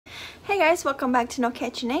Hey guys, welcome back to No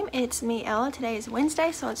Catchy Name. It's me, Ella. Today is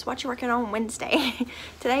Wednesday, so it's what you're working on Wednesday.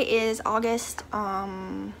 Today is August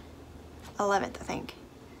 11th, I think.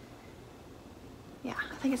 Yeah,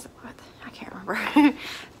 I think it's the 11th. I can't remember.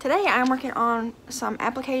 Today I'm working on some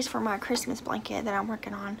appliques for my Christmas blanket that I'm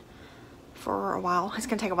working on for a while. It's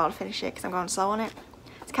going to take a while to finish it because I'm going slow on it.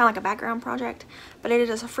 It's kind of like a background project, but it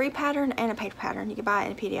is a free pattern and a paid pattern. You can buy it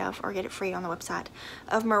in a PDF or get it free on the website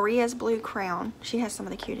of Maria's Blue Crown. She has some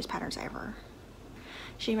of the cutest patterns ever.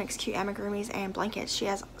 She makes cute amigurumis and blankets. She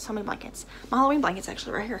has so many blankets. My Halloween blanket's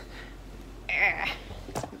actually right here.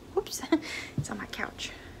 Whoops. It's on my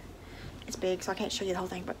couch. It's big, so I can't show you the whole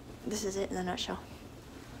thing, but this is it in a nutshell.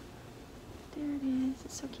 There it is.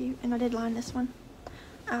 It's so cute. And I did line this one.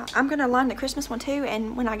 I'm going to line the Christmas one too,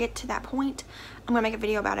 and when I get to that point, I'm going to make a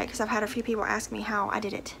video about it because I've had a few people ask me how I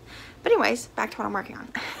did it. But anyways, back to what I'm working on.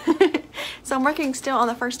 So I'm working still on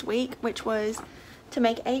the first week, which was to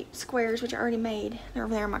make 8 squares, which I already made. They're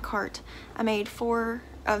over there in my cart. I made 4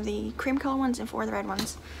 of the cream color ones and 4 of the red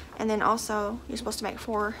ones. And then also, you're supposed to make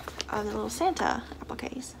 4 of the little Santa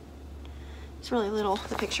appliques. It's really little,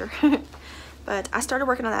 the picture. But I started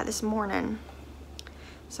working on that this morning.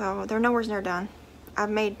 So they're nowhere near done. I've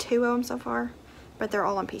made 2 of them so far, but they're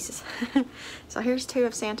all in pieces. So here's 2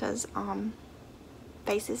 of Santa's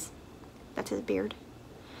faces. That's his beard.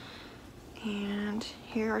 And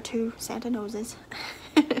here are 2 Santa noses.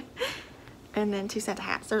 And then 2 Santa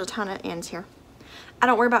hats. There's a ton of ends here. I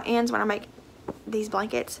don't worry about ends when I make these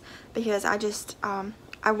blankets because I just,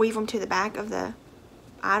 I weave them to the back of the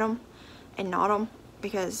item and knot them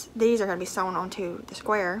because these are going to be sewn onto the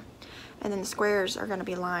square. And then the squares are going to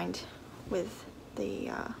be lined with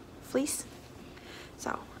the fleece,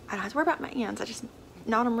 so I don't have to worry about my ends. I just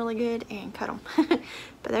knot them really good and cut them.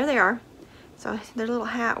 But there they are. So their little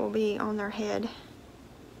hat will be on their head,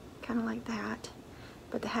 kind of like that,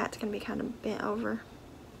 but the hat's gonna be kind of bent over,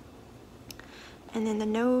 and then the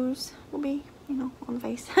nose will be, you know, on the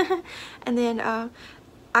face. And then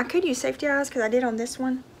I could use safety eyes because I did on this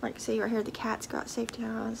one. Like, see right here, the cat's got safety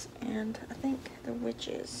eyes, and I think the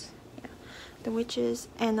witches, yeah, the witches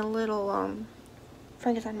and the little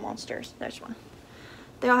Frankenstein monsters. There's one.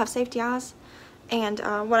 They all have safety eyes, and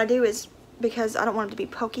what I do is, because I don't want them to be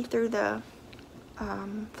pokey through the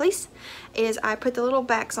fleece, is I put the little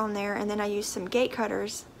backs on there, and then I use some gate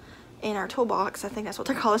cutters in our toolbox. I think that's what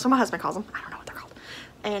they're called. That's what my husband calls them. I don't know what they're called.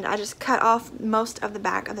 And I just cut off most of the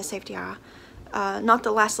back of the safety eye, not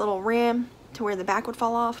the last little rim to where the back would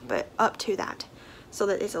fall off, but up to that, so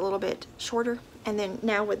that it's a little bit shorter. And then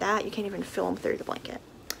now with that, you can't even feel them through the blanket.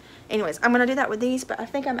 Anyways, I'm going to do that with these, but I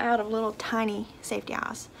think I'm out of little tiny safety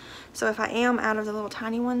eyes. So if I am out of the little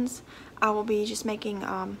tiny ones, I will be just making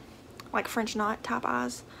like French knot type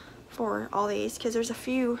eyes for all these, because there's a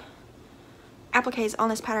few appliques on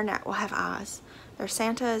this pattern that will have eyes. There's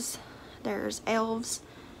Santas, there's elves,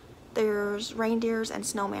 there's reindeers, and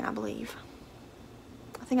snowman, I believe.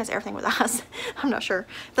 I think that's everything with eyes. I'm not sure.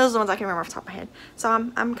 Those are the ones I can remember off the top of my head. So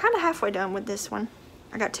I'm kind of halfway done with this one.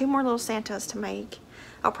 I got 2 more little Santas to make.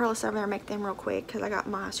 I'll probably sit over there and make them real quick because I got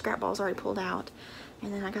my scrap balls already pulled out,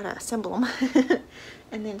 and then I gotta assemble them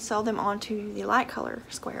and then sew them onto the light color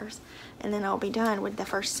squares, and then I'll be done with the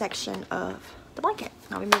first section of the blanket.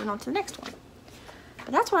 I'll be moving on to the next one.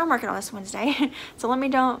 But that's what I'm working on this Wednesday. So let me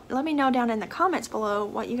know down in the comments below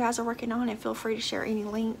what you guys are working on, and feel free to share any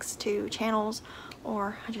links to channels,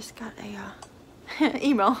 or I just got a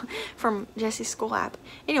email from Jesse's school app.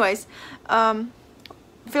 Anyways,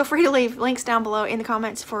 feel free to leave links down below in the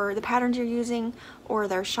comments for the patterns you're using, or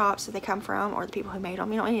their shops that they come from, or the people who made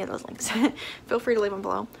them. You know, any of those links. Feel free to leave them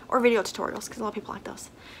below. Or video tutorials, because a lot of people like those.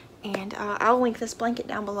 And I'll link this blanket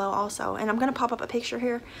down below also. And I'm going to pop up a picture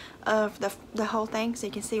here of the whole thing so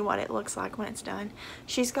you can see what it looks like when it's done.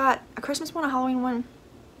 She's got a Christmas one, a Halloween one,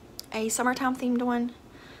 a summertime themed one,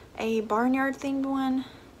 a barnyard themed one,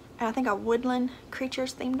 and I think a woodland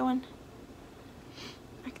creatures themed one.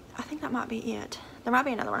 I think that might be it. There might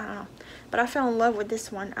be another one, I don't know. But I fell in love with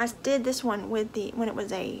this one. I did this one with when it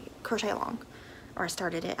was a crochet along, or I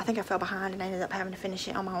started it. I think I fell behind and I ended up having to finish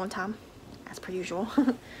it on my own time, as per usual.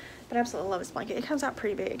 But I absolutely love this blanket. It comes out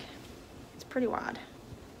pretty big. It's pretty wide.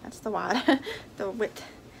 That's the wide. The width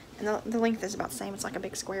and the length is about the same. It's like a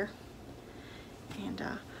big square. And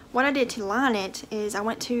what I did to line it is I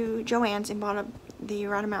went to Joann's and bought the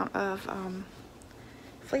right amount of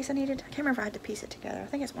fleece I needed. I can't remember if I had to piece it together. I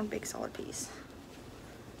think it's one big solid piece.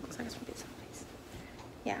 Looks like it's one big solid piece.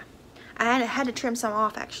 Yeah. I had to trim some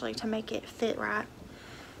off actually to make it fit right.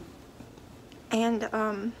 And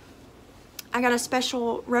I got a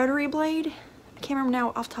special rotary blade. I can't remember now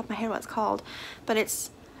off the top of my head what it's called, but it's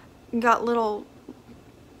got little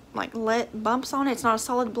like bumps on it. It's not a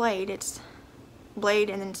solid blade. It's blade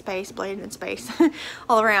and then space, blade and then space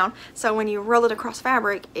all around. So when you roll it across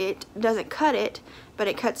fabric, it doesn't cut it, but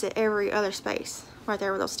it cuts it every other space right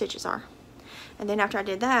there where those stitches are. And then after I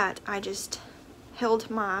did that, I just held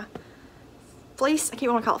my fleece, I keep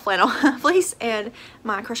wanting to call it flannel, fleece and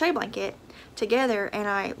my crochet blanket together,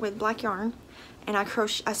 and with black yarn, and I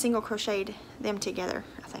single crocheted them together,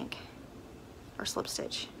 I think, or slip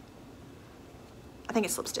stitch. I think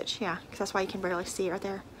it's slip stitch, yeah, because that's why you can barely see it right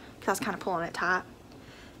there, because I was kind of pulling it tight,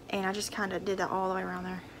 and I just kind of did that all the way around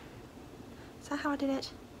there. Is that how I did it?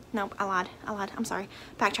 Nope, I lied, I'm sorry,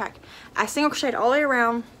 backtrack. I single crocheted all the way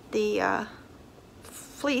around the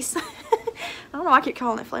fleece. I don't know why I keep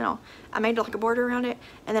calling it flannel. I made like a border around it,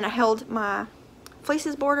 and then I held my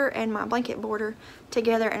fleece's border and my blanket border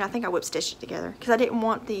together, and I think I whip stitched it together because I didn't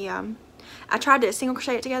want the I tried to single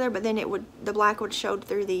crochet it together, but then the black would show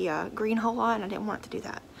through the green whole lot, and I didn't want it to do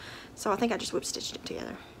that. So I think I just whip stitched it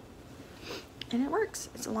together, and it works.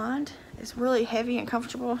 It's aligned. It's really heavy and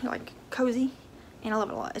comfortable, like cozy, and I love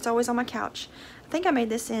it a lot. It's always on my couch. I think I made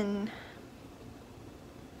this in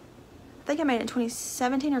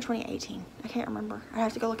 2017 or 2018. I can't remember. I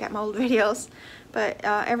have to go look at my old videos. But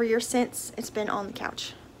every year since, it's been on the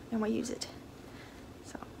couch, and we use it.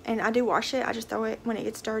 So, and I do wash it. I just throw it when it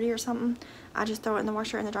gets dirty or something. I just throw it in the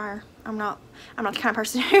washer and the dryer. I'm not the kind of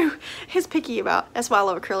person who is picky about. That's why I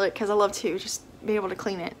love acrylic, because I love to just be able to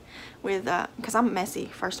clean it with because I'm messy.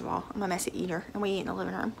 First of all, I'm a messy eater, and we eat in the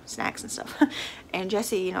living room, snacks and stuff. And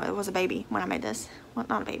Jesse, you know, it was a baby when I made this. Well,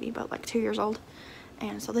 not a baby, but like 2 years old.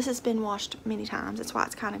 And so this has been washed many times. That's why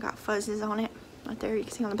it's kind of got fuzzes on it. Right there, you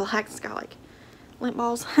can see on the black, it's got like lint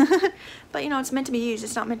balls. But you know, it's meant to be used.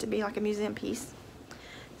 It's not meant to be like a museum piece.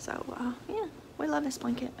 So yeah, we love this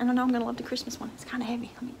blanket. And I know I'm gonna love the Christmas one. It's kind of heavy.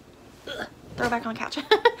 I mean, throw it back on the couch.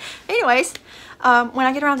 Anyways, when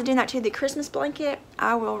I get around to doing that too, the Christmas blanket,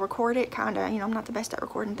 I will record it kind of. You know, I'm not the best at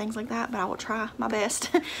recording things like that, but I will try my best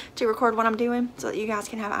to record what I'm doing so that you guys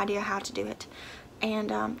can have an idea how to do it.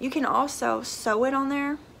 And you can also sew it on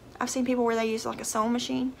there. I've seen people where they use like a sewing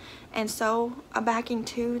machine and sew a backing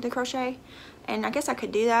to the crochet. And I guess I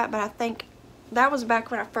could do that, but I think that was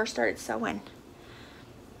back when I first started sewing.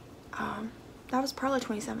 That was probably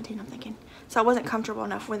 2017, I'm thinking. So I wasn't comfortable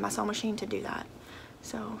enough with my sewing machine to do that.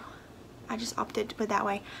 So I just opted with that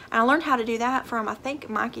way. And I learned how to do that from, I think,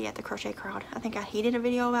 Mikey at the Crochet Crowd. I think he did a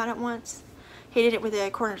video about it once. He did it with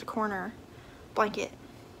a corner to corner blanket.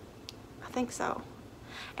 I think so.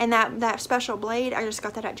 And that special blade, I just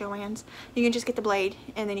got that at Joann's. You can just get the blade,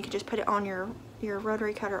 and then you can just put it on your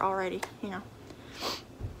rotary cutter already, you know.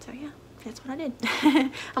 So yeah, that's what I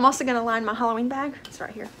did. I'm also going to line my Halloween bag. It's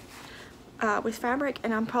right here. With fabric,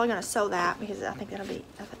 and I'm probably going to sew that because I think that'll be,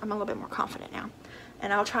 I'm a little bit more confident now.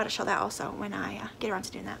 And I'll try to show that also when I get around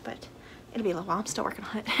to doing that, but it'll be a little while. I'm still working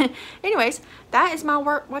on it. Anyways, that is my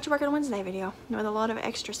Whatcha Work on Wednesday video with a lot of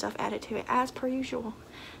extra stuff added to it as per usual.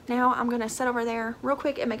 Now I'm going to sit over there real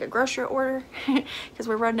quick and make a grocery order because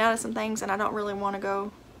we're running out of some things and I don't really want to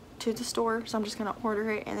go to the store, so I'm just going to order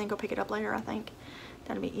it and then go pick it up later. I think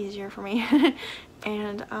that'll be easier for me.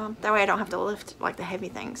 And that way I don't have to lift like the heavy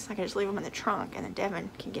things. I can just leave them in the trunk and then Devin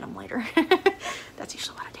can get them later. That's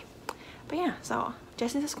usually what I do. But yeah, so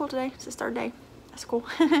Jesse's at school today. It's his third day. That's cool.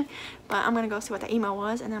 But I'm going to go see what the email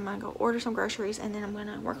was, and then I'm going to go order some groceries, and then I'm going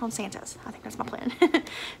to work on Santa's. I think that's my plan.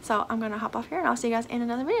 So I'm going to hop off here, and I'll see you guys in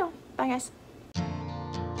another video. Bye, guys.